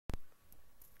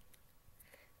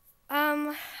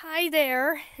Hi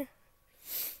there.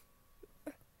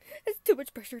 It's too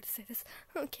much pressure to say this.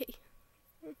 Okay.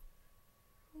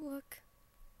 Look.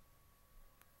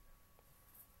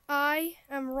 I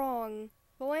am wrong.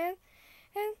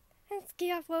 And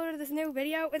Ski uploaded this new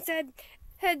video and said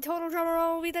Total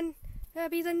DramaRama will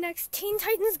be the next Teen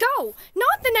Titans Go,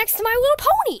 not the next My Little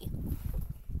Pony.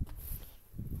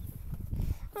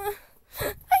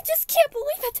 I just can't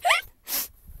believe it.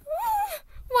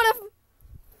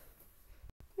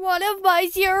 One of my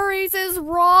theories is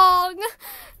wrong, and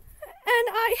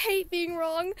I hate being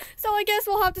wrong. So I guess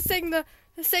we'll have to sing the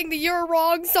 "You're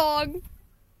Wrong" song.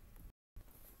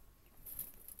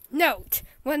 Note: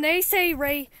 when they say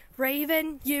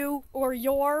Raven, you, or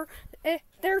your,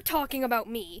 they're talking about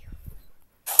me.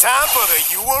 Time for the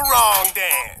 "You Were Wrong"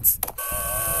 dance.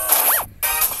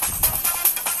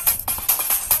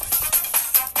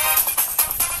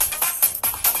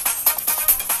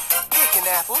 Pick an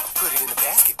apple, put it in the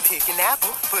basket. Pick an apple,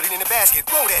 put it in the basket.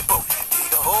 Roll that boat,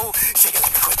 dig a hole, shake it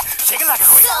like a quick, shake it like a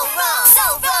quick. So wrong,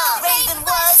 so wrong. Raven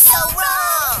was so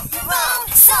wrong. Wrong,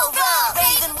 so wrong.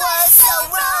 Raven was so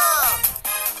wrong.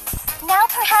 Now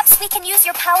perhaps we can use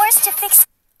your powers to fix.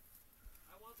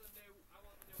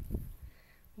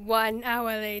 1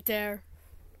 hour later.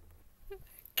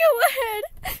 Go ahead.